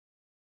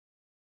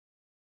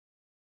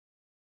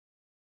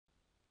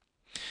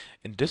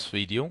In this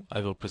video,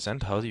 I will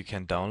present how you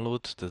can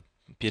download the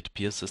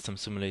peer-to-peer system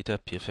simulator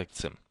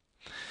PeerfactSim.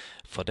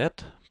 For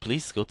that,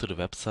 please go to the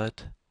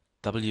website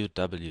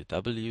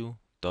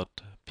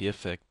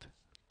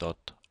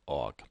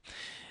www.peerfact.org.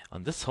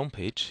 On this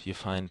homepage, you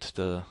find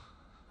the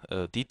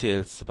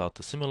details about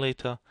the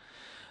simulator,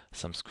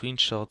 some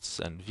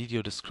screenshots and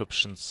video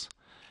descriptions,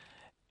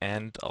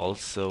 and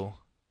also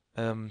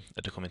a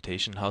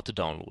documentation how to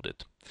download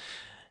it.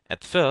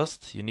 At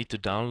first, you need to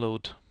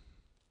download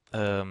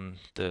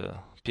the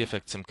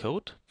PeerfactSim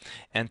code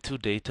and 2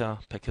 data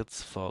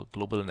packets for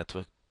global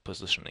network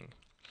positioning.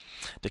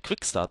 The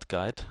quick start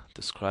guide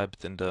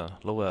described in the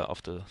lower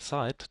of the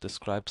site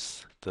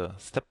describes the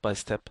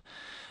step-by-step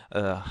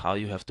how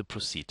you have to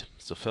proceed.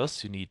 So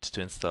first you need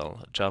to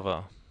install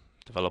Java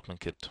Development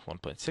Kit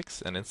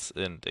 1.6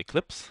 and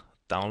Eclipse.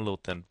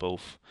 Download then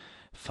both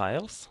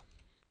files.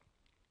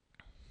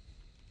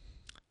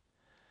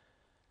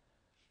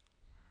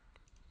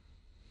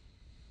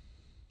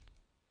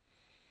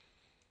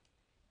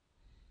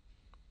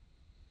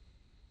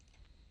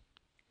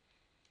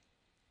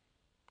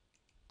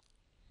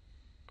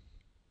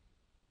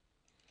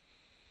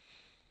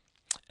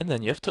 And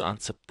then you have to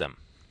unzip them.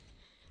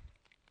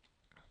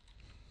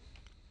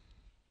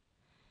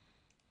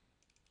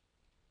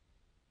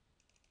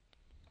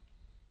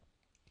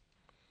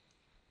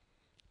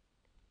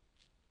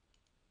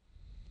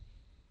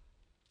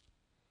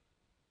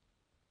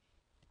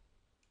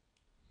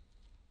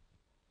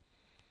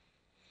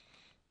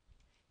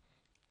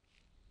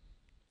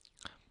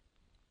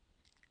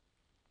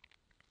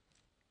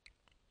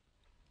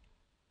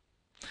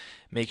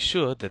 Make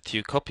sure that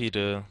you copy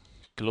the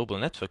global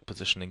network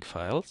positioning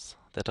files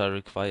that are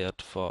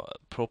required for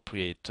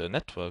appropriate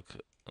network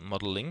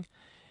modeling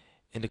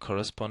in the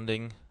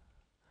corresponding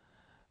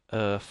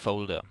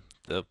folder.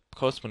 The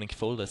corresponding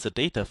folder is a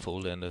data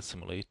folder in the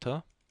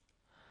simulator.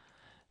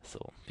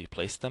 So we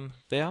place them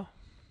there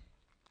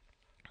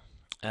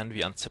and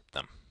we unzip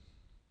them.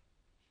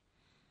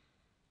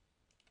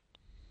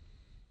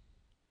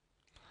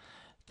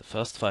 The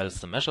first file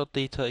is the measured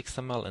data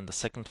XML and the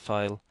second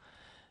file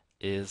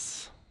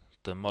is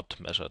the mod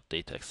measured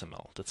data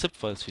XML. The zip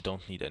files we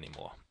don't need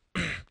anymore.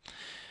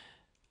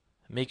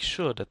 Make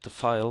sure that the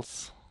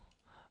files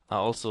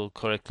are also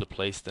correctly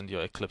placed in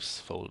your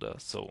Eclipse folder.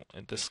 So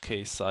in this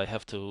case I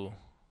have to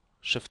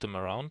shift them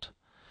around.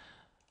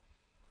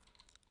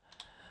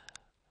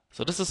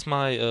 So this is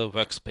my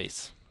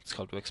workspace. It's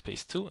called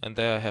Workspace 2 and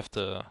there I have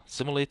the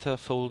simulator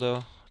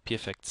folder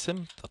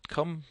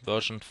PeerfactSim.KOM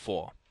version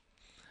 4.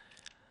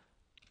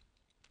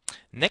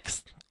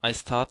 Next I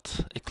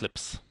start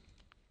Eclipse.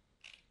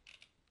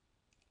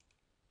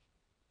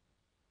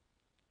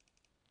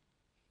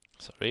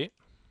 Sorry.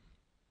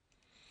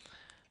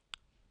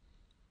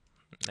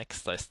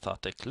 Next I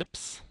start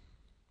Eclipse.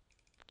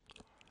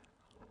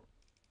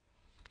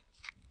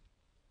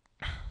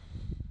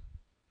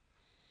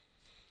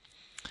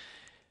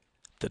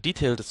 The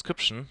detailed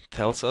description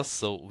tells us,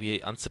 so we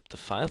unzip the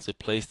files, we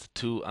place the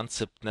 2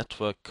 unzipped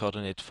network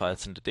coordinate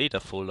files in the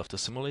data folder of the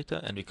simulator,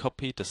 and we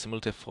copy the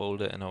simulator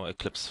folder in our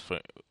Eclipse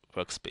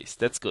workspace.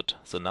 That's good.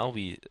 So now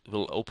we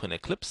will open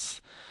Eclipse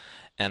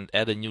and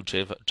add a new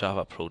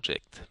Java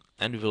project,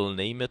 and we will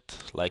name it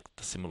like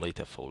the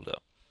simulator folder.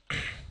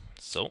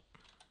 So,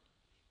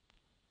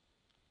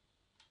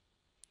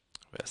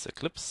 where's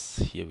Eclipse?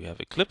 Here we have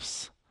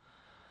Eclipse.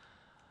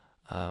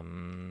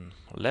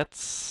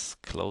 Let's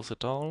close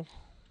it all.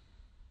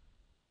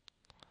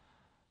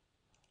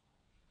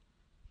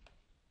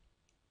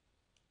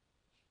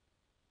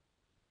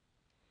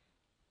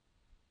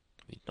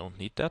 We don't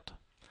need that.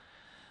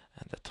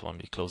 And that one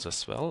we close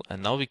as well.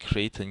 And now we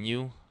create a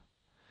new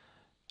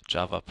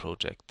Java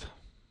project.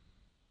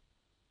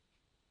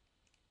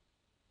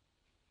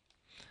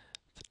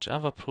 The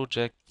Java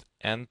project,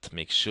 and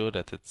make sure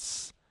that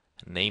it's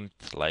named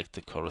like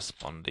the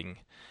corresponding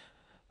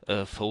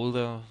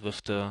folder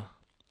with the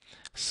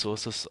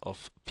sources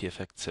of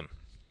PeerfactSim.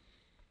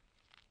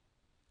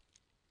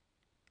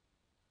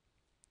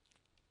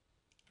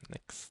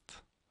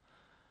 Next.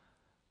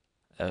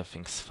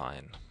 Everything's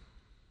fine.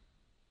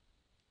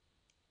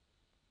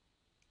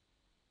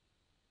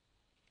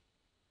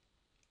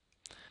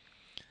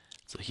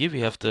 So here we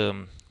have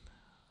the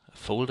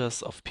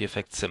folders of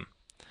PeerfactSim.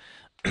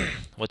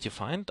 What you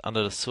find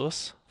under the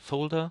source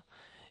folder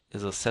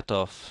is a set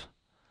of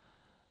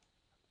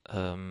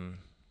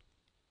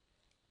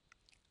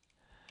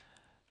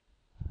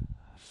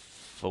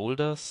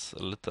folders,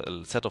 a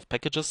set of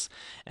packages,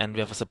 and we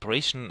have a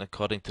separation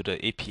according to the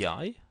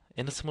API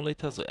in the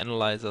simulator, so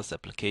analyzers,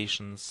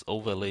 applications,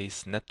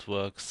 overlays,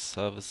 networks,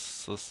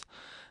 services,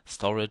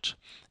 storage,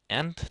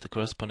 and the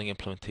corresponding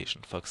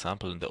implementation. For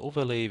example, in the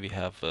overlay we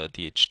have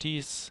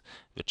DHTs,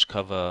 which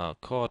cover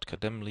Chord,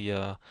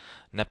 Kademlia,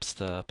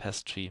 Napster,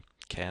 Pastry,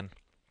 CAN,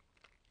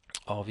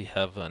 or we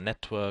have a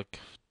network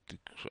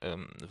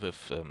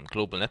with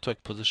global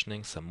network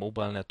positioning, some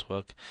mobile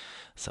network,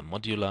 some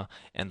modular,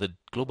 and the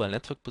global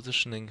network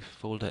positioning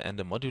folder and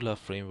the modular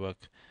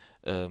framework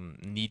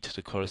need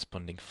the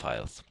corresponding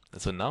files.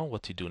 And so now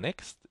what we do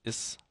next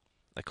is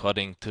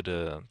according to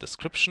the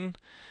description,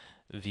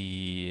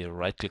 we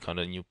right click on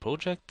a new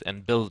project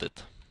and build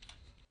it.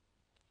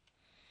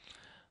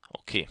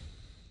 Okay.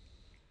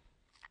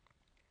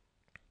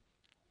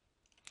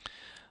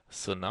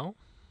 So now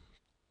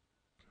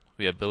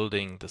we are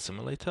building the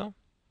simulator,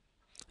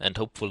 and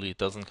hopefully it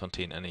doesn't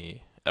contain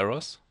any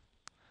errors.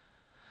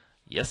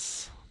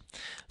 Yes.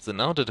 So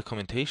now the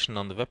documentation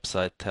on the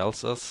website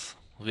tells us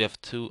we have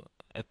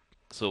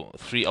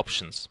three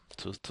options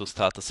to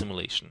start the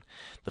simulation.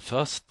 The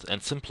first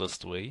and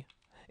simplest way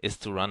is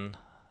to run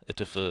it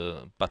with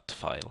a batch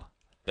file.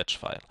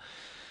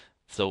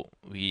 So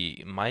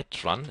we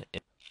might run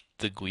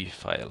the GUI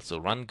file, so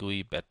run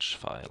GUI batch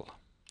file.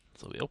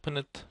 So we open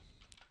it,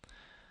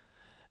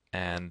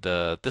 and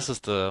this is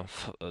the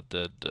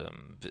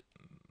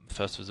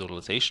first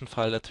visualization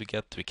file that we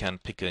get. We can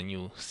pick a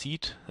new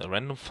seed, a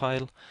random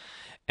file,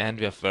 and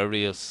we have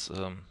various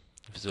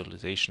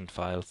visualization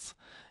files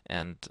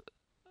and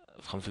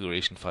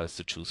configuration files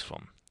to choose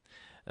from.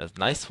 A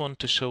nice one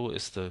to show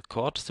is the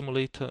chord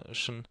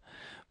simulation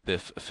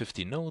with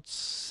 50 nodes,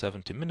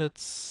 70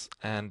 minutes,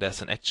 and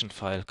there's an action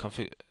file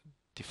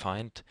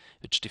defined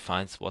which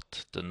defines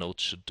what the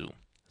nodes should do.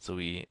 So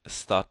we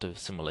start the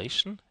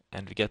simulation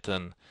and we get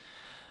an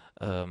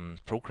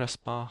progress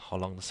bar, how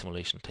long the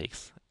simulation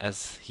takes.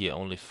 As here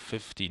only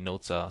 50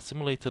 nodes are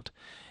simulated,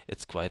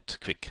 it's quite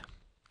quick.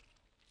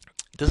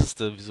 This is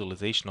the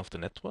visualization of the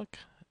network,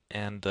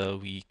 and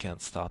we can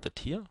start it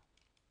here.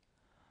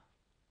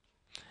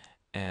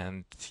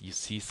 And you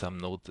see some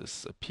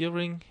nodes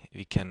appearing.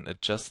 We can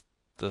adjust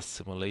the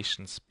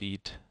simulation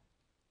speed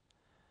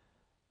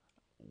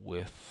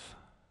with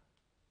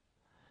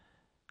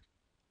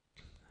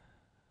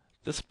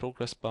this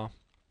progress bar.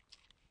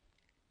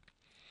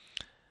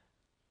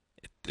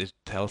 It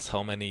tells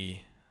how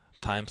many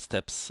time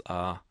steps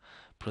are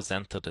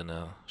presented in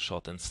a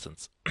short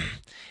instance.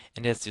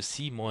 And as you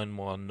see, more and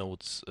more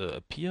nodes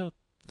appear.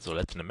 So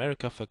Latin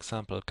America, for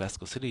example,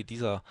 Glasgow City,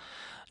 these are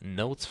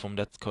nodes from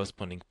that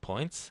corresponding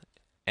points,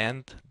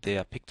 and they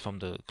are picked from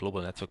the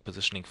global network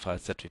positioning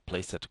files that we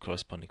place at the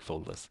corresponding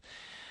folders.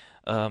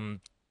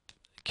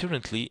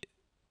 Currently,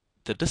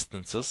 the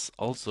distances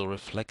also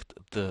reflect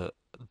the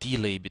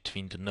delay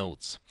between the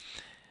nodes.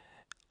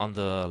 On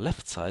the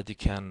left side, you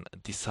can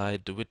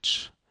decide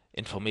which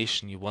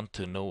information you want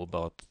to know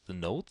about the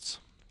nodes.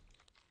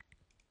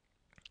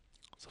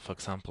 So for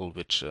example,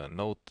 which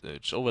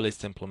which overlays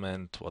to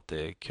implement, what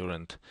the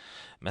current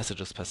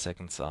messages per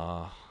second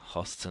are,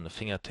 hosts in a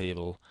finger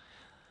table.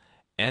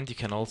 And you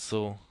can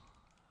also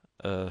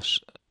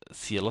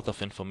see a lot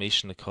of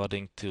information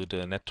according to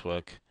the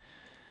network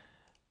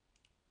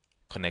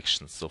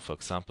connections. So for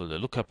example, the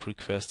lookup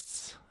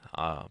requests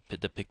are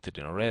depicted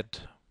in red.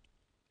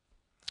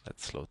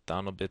 Let's slow it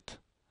down a bit.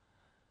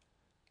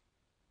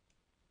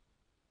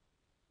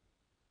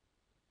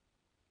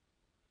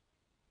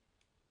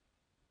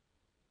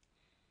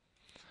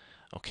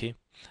 Okay,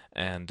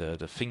 and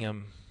the finger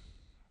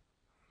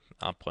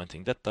are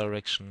pointing that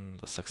direction,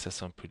 the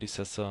successor and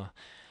predecessor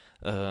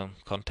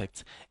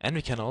contacts. And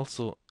we can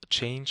also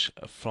change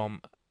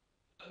from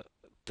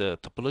the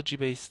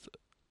topology-based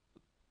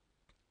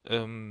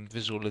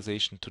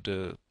visualization to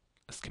the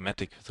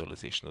schematic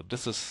visualization. So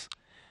this is,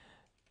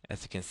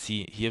 as you can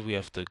see, here we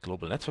have the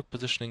global network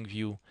positioning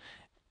view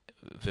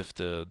with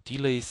the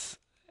delays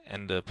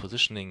and the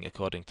positioning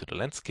according to the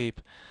landscape.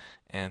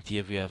 And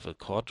here we have a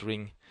chord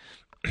ring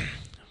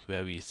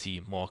where we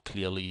see more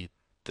clearly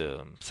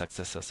the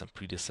successors and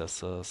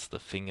predecessors, the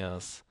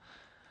fingers.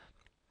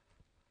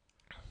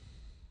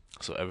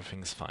 So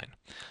everything is fine.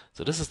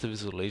 So this is the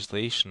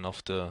visualization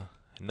of the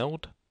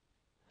node,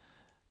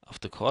 of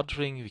the chord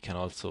ring. We can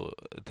also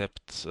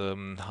adapt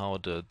how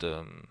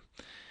the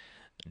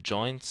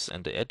joints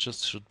and the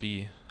edges should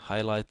be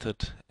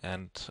highlighted,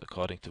 and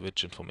according to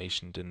which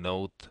information the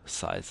node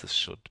sizes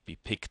should be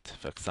picked.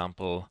 For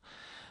example,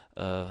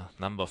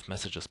 number of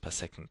messages per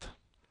second.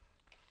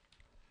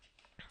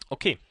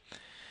 Okay,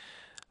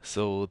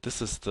 so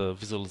this is the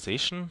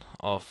visualization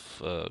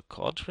of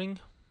chord ring,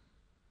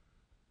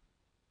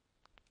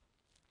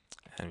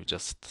 and we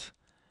just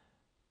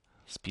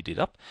speed it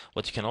up.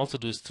 What you can also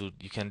do is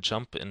you can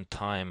jump in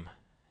time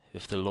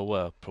with the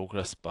lower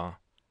progress bar.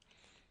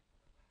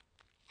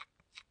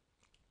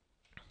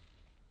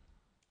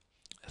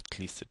 At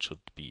least it should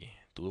be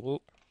doable.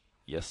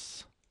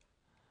 Yes.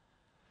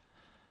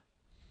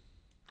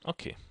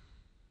 Okay.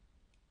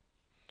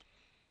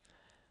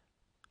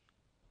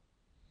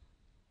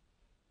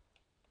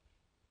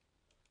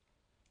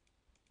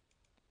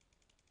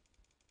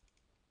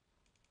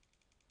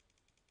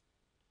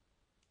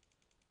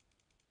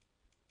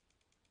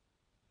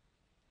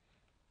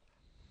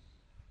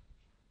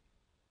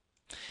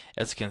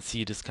 As you can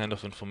see, this kind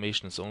of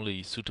information is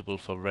only suitable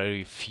for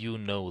very few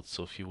nodes.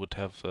 So if you would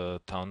have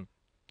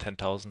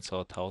 10,000s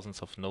or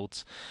thousands of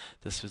nodes,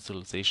 this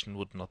visualization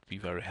would not be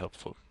very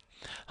helpful.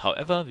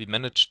 However, we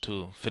managed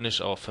to finish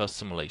our first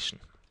simulation.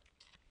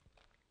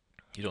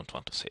 You don't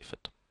want to save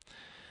it.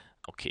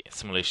 Okay,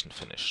 simulation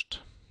finished.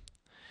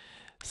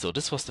 So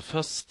this was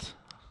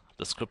the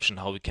description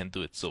how we can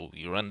do it. So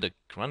we run the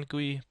run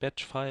GUI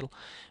batch file.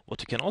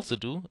 What you can also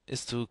do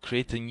is to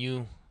create a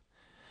new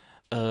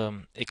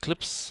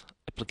Eclipse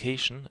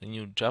application, a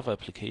new Java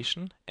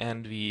application,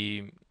 and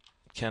we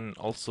can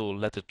also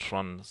let it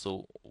run.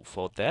 So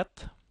for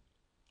that,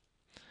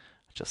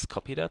 just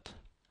copy that.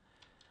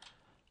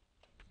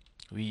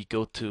 We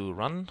go to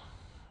run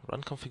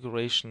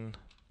configuration.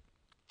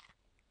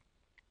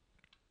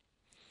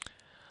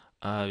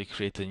 We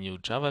create a new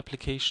Java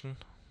application.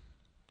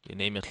 We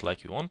name it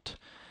like we want.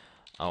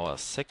 Our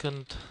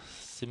second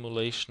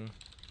simulation.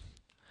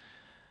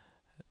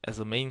 As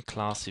a main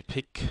class, we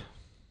pick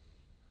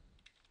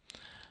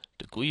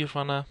the GUI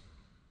runner,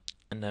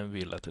 and then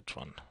we let it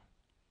run.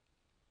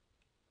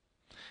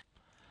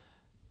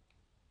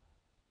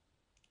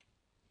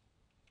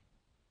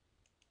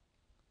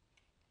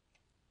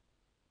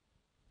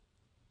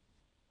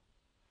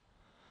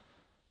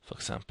 For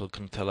example,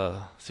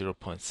 Nutella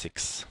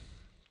 0.6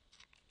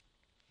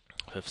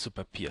 with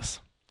super peers.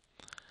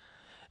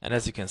 And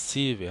as you can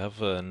see, we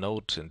have a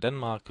node in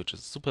Denmark, which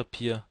is super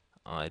peer.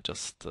 I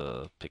just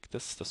picked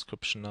this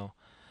description now,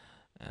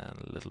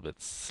 and a little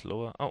bit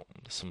slower. Oh,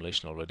 the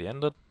simulation already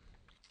ended.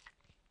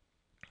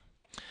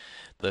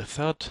 The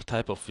third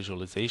type of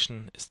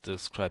visualization is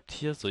described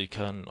here, so you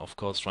can of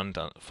course run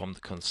down from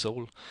the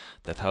console.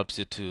 That helps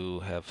you to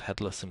have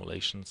headless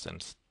simulations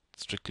and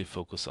strictly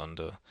focus on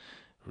the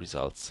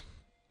results.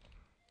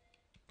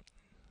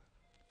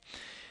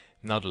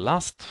 Now the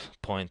last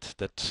point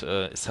that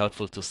is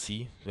helpful to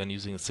see when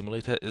using a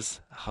simulator is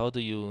how do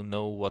you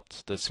know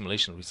what the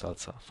simulation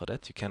results are. For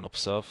that you can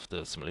observe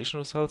the simulation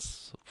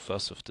results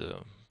first with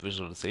the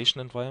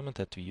visualization environment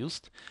that we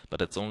used, but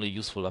that's only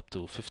useful up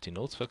to 50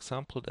 nodes, for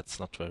example.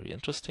 That's not very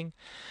interesting.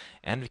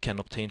 And we can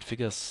obtain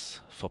figures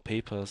for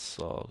papers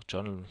or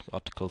journal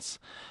articles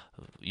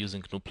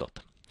using GNU-plot.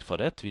 For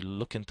that we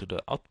look into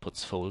the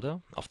outputs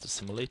folder of the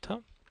simulator.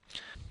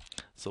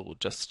 So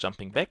just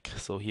jumping back,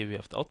 so here we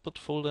have the output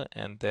folder,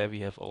 and there we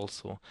have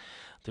also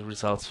the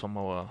results from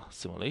our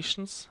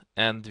simulations,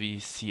 and we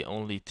see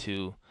only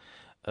two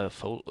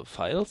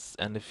files.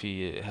 And if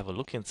we have a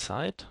look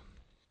inside,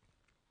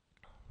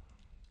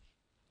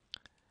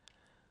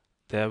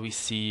 there we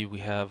see we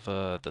have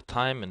the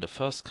time in the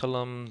first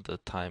column, the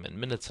time in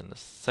minutes in the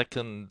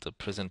second, the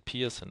present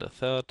peers in the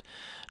third,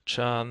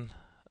 churn,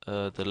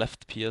 the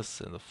left peers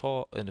in the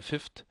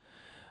fifth.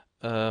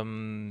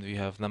 We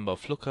have number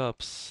of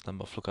lookups,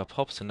 number of lookup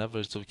hops, and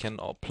average, so we can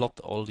plot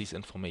all these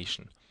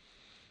information.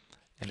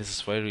 And this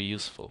is very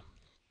useful.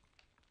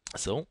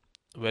 So,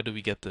 where do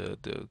we get the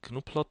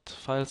GNU-plot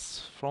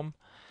files from?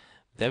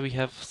 There we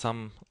have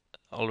some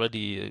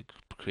already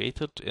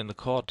created in the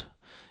code,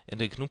 in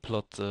the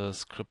GNU-plot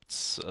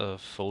scripts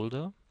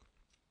folder.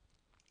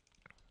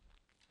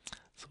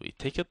 So we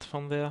take it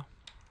from there,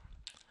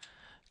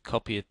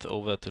 copy it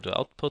over to the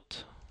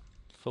output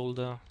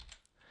folder,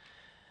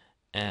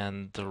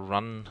 and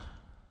run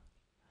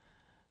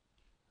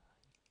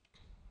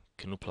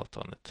GNU-plot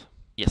on it.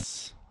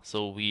 Yes,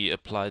 so we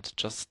applied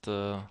just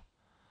the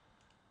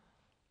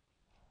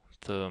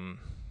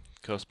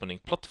corresponding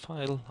plot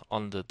file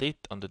on the det.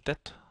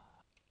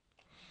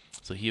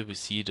 So here we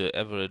see the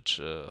average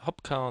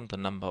hop count, the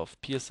number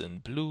of peers in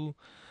blue,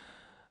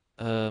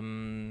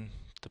 the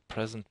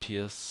present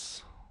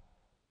peers,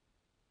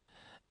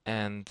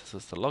 and this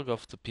is the log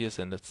of the peers,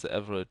 and that's the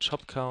average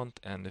hop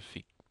count. And if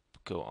we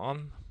go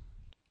on,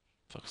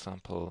 for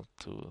example,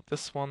 to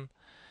this one,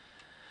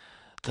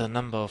 the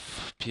number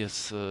of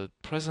peers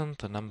present,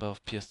 the number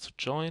of peers to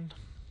join.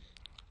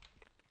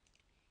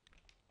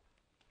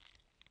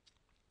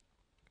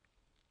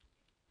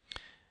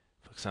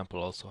 For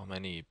example, also how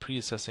many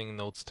pre-assessing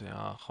nodes there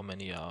are, how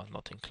many are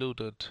not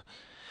included.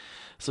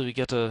 So we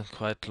get a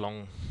quite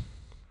long,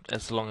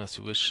 as long as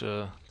you wish,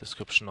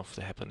 description of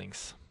the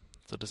happenings.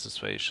 So this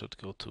is where you should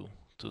go to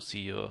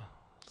see your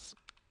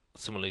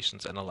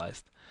simulations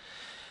analyzed.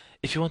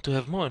 If you want to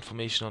have more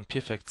information on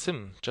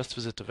PeerfactSim, just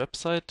visit the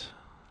website.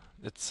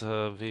 It's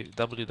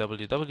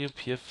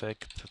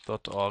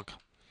www.peerfact.org,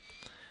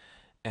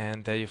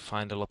 and there you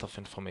find a lot of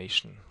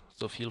information.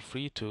 So feel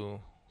free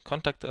to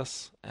contact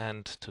us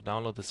and to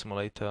download the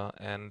simulator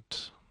and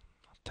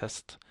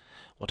test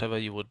whatever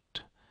you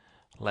would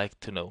like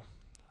to know.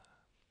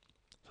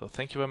 So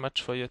thank you very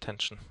much for your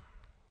attention.